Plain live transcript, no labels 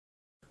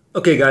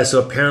Okay guys, so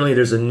apparently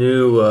there's a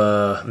new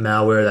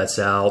malware that's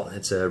out.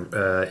 It's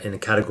in a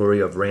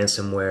category of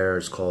ransomware.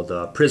 It's called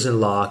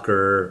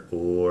PrisionLocker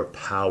or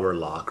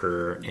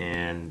PowerLocker,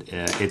 and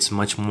it's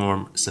much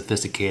more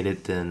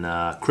sophisticated than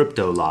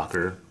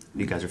CryptoLocker. If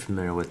you guys are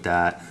familiar with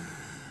that.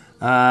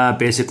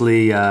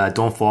 Basically,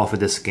 don't fall for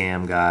this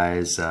scam,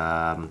 guys.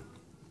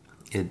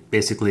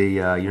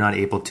 You're not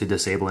able to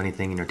disable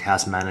anything in your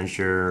task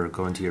manager or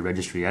go into your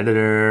registry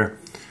editor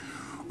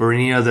or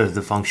any other of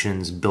the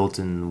functions built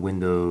in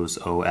Windows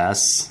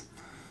OS.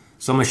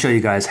 So I'm going to show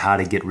you guys how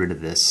to get rid of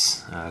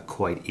this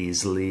quite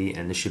easily,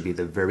 and this should be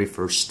the very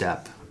first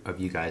step of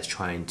you guys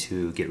trying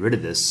to get rid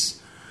of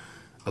this,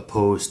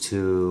 opposed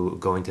to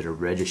going to the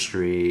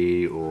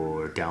registry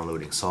or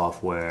downloading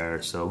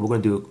software. So we're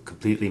going to do it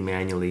completely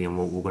manually, and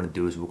what we're going to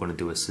do is we're going to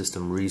do a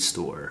system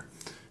restore,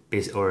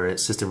 or a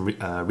system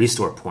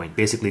restore point,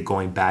 basically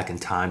going back in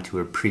time to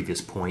a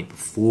previous point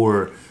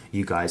before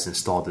you guys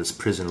install this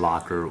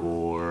PrisionLocker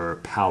or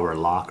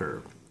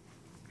PowerLocker.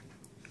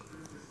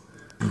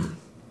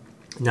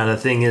 Now the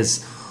thing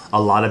is,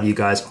 a lot of you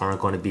guys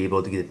aren't going to be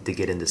able to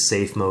get into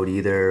safe mode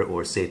either,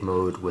 or safe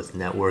mode with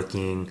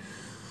networking.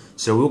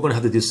 So we're going to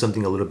have to do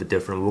something a little bit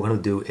different. We're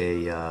going to do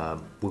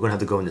we're going to have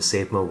to go into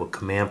safe mode with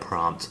command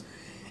prompt,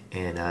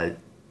 and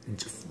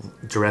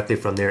directly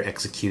from there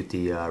execute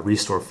the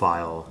restore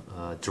file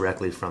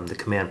directly from the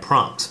command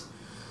prompt.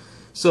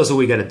 So that's what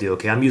we got to do.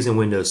 Okay, I'm using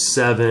Windows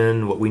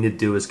 7. What we need to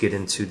do is get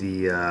into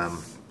the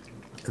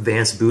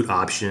advanced boot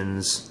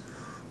options,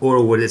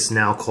 or what it's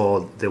now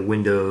called the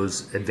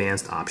Windows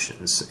advanced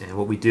options. And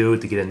what we do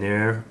to get in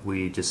there,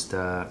 we just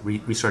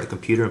restart the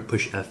computer and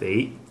push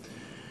F8.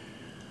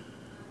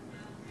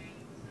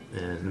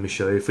 And let me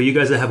show you. For you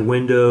guys that have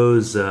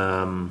Windows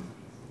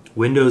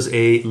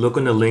 8, look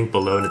on the link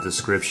below in the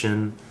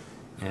description.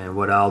 And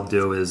what I'll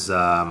do is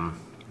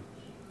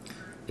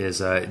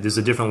there's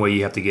a different way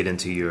you have to get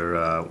into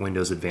your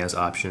Windows Advanced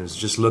options.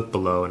 Just look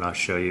below and I'll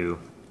show you.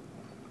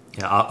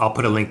 Yeah, I'll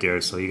put a link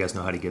there so you guys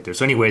know how to get there.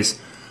 So anyways,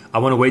 I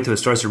want to wait till it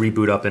starts to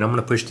reboot up, and I'm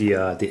going to push the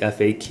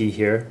F8 key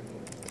here.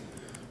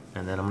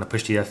 And then I'm going to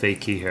push the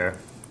F8 key here.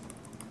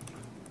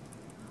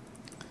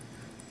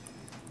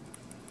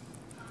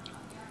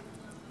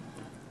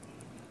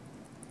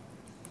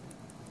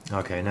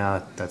 Okay,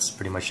 now that's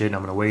pretty much it, and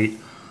I'm going to wait.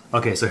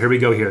 Okay, so here we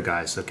go here,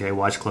 guys. Okay,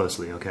 watch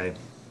closely, okay?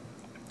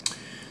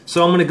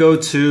 So I'm going to go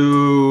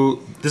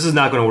to, this is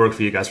not going to work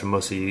for you guys, for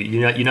most of you.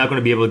 You're not going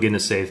to be able to get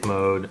into safe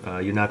mode.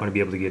 You're not going to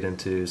be able to get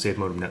into safe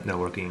mode of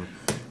networking.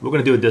 We're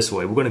going to do it this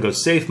way. We're going to go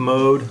safe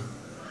mode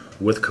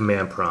with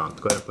command prompt.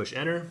 Go ahead and push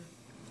enter.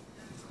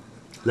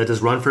 Let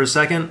this run for a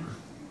second.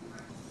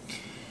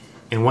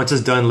 And once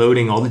it's done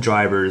loading all the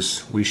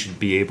drivers, we should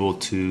be able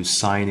to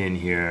sign in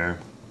here.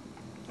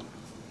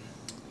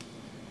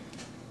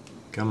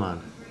 Come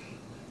on.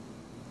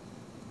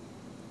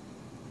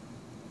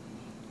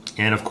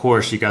 And of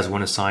course, you guys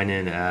want to sign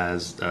in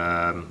as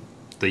the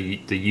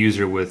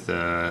user with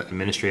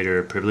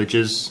administrator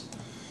privileges.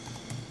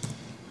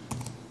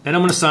 And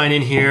I'm going to sign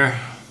in here.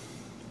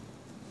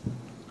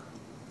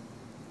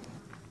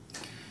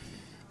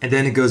 And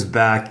then it goes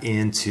back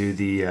into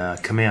the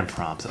command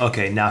prompt.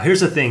 Okay, now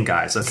here's the thing,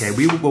 guys. Okay,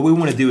 what we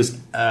want to do is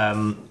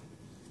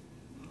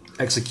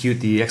execute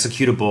the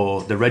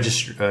executable, the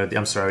register.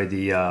 I'm sorry,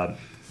 the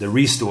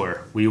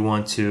restore. We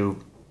want to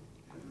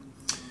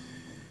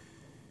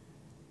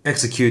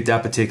execute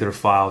that particular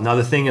file. Now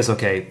the thing is,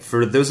 okay,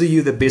 for those of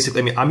you that basically,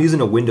 I mean, I'm using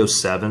a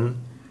Windows 7,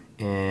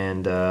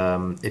 and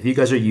if you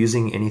guys are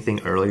using anything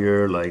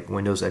earlier like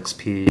Windows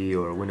XP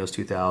or Windows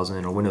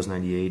 2000 or Windows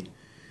 98,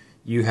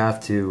 you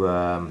have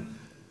to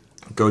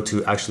go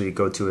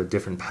to a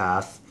different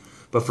path.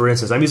 But for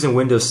instance, I'm using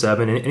Windows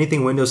 7, and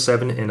anything Windows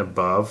 7 and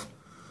above,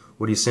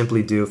 what you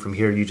simply do from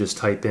here, you just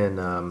type in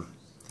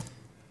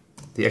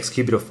the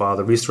executable file,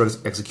 the restore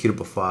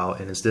executable file,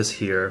 and it's this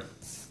here,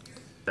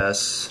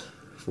 S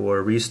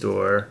for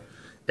restore.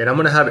 And I'm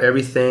going to have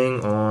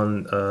everything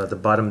on the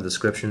bottom of the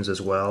descriptions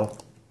as well.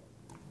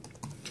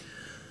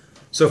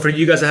 So for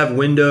you guys that have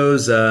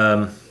Windows,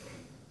 let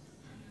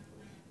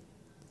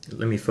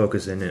me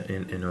focus in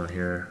on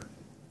here.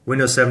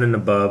 Windows 7 and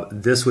above,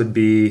 this would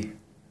be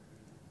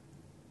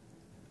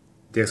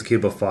the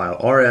executable file,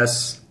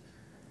 rstrui.exe.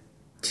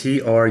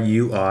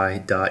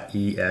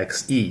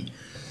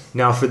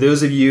 Now for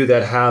those of you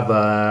that have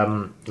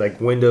like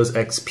Windows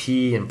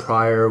XP and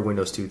prior,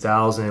 Windows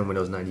 2000,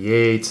 Windows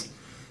 98,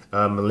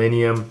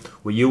 Millennium,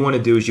 what you want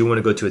to do is you want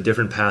to go to a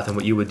different path, and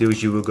what you would do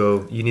is you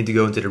need to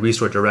go into the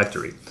restore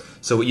directory.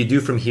 So what you do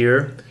from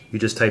here, you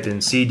just type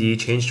in CD,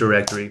 change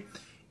directory,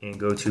 and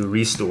go to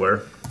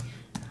restore.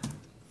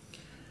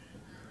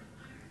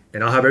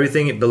 And I'll have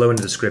everything below in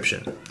the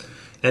description.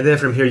 And then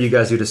from here, you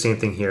guys do the same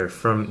thing here.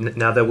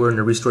 Now that we're in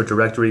the restore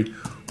directory,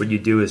 what you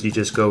do is you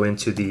just go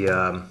into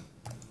the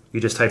you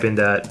just type in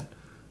that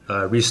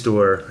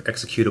restore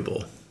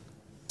executable,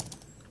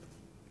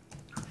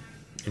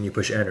 and you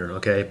push enter,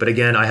 okay? But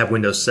again, I have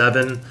Windows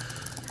 7,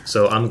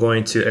 so I'm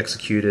going to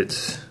execute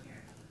it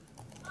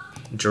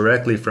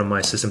directly from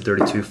my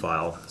System32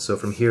 file. So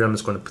from here, I'm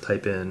just going to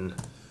type in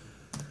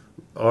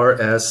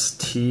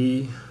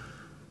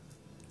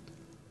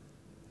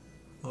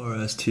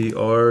rstrui.exe.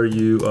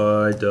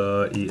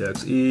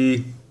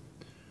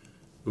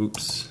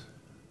 Oops.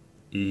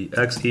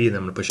 exe, and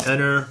I'm going to push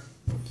enter.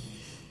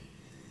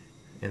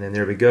 And then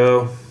there we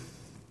go.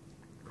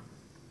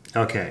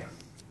 Okay.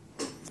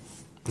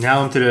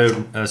 Now I'm to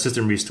the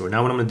system restore.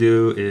 Now what I'm going to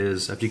do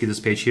is, after you get this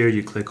page here,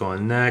 you click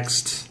on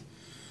next.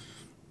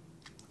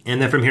 And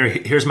then from here,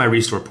 here's my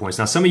restore points.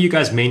 Now some of you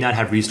guys may not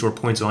have restore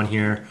points on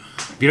here.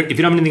 If you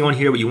don't have anything on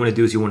here, what you want to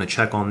do is you want to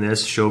check on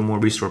this, show more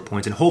restore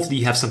points, and hopefully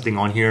you have something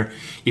on here.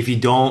 If you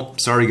don't,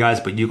 sorry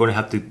guys, but you're going to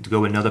have to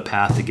go another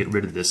path to get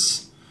rid of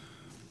this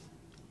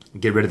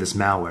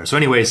malware. So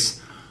anyways,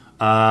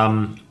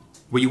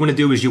 what you want to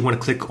do is you want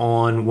to click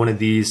on one of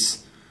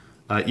these.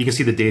 You can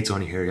see the dates on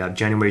here. You have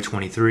January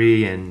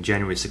 23 and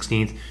January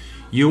 16th.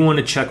 You want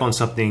to check on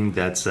something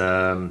that's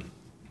from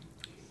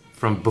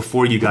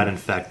before you got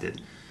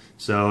infected.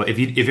 So if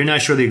you're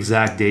not sure the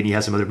exact date and you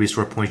have some other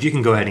restore points, you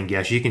can go ahead and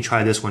guess. You can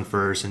try this one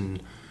first and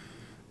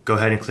go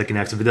ahead and click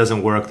next. If it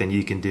doesn't work, then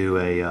you can do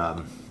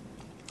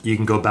you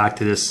can go back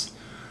to this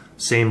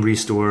same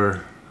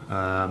restore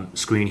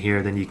screen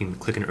here. Then you can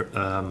click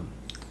an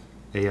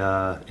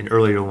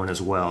earlier one as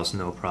well. It's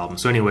no problem.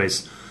 So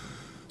anyways,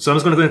 so I'm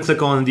just going to go ahead and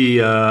click on the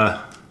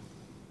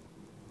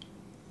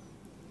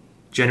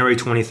January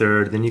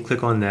 23rd. Then you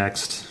click on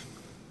next.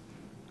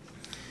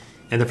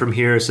 And then from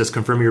here it says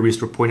confirm your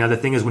restore point. Now the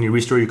thing is, when you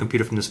restore your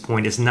computer from this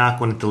point, it's not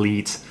going to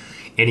delete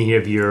any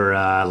of your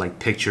like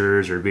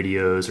pictures or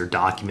videos or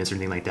documents or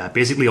anything like that.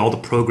 Basically all the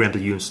programs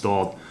that you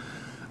installed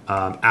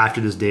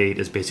after this date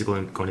is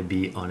basically going to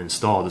be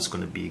uninstalled. It's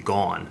going to be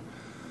gone.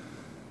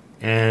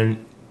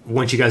 And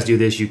once you guys do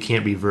this, you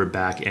can't revert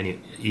back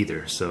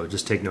either. So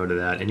just take note of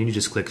that. And you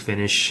just click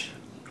finish.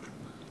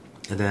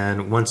 And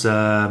then once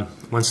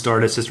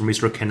started, system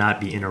restore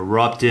cannot be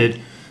interrupted.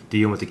 Do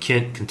you want to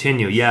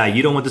continue? Yeah,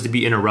 you don't want this to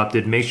be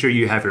interrupted. Make sure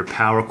you have your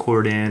power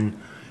cord in.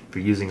 If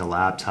you're using a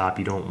laptop,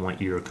 you don't want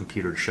your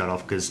computer to shut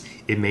off because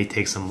it may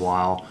take some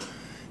while.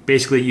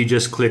 Basically, you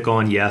just click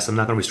on yes. I'm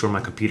not going to restore my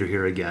computer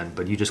here again,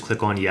 but you just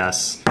click on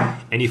yes,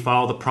 and you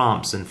follow the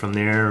prompts, and from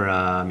there,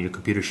 your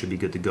computer should be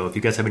good to go. If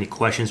you guys have any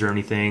questions or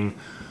anything,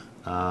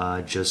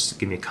 just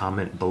give me a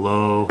comment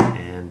below,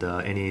 and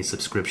any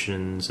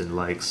subscriptions and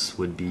likes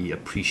would be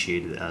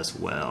appreciated as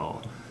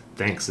well.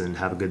 Thanks, and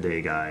have a good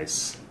day,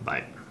 guys.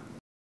 Bye.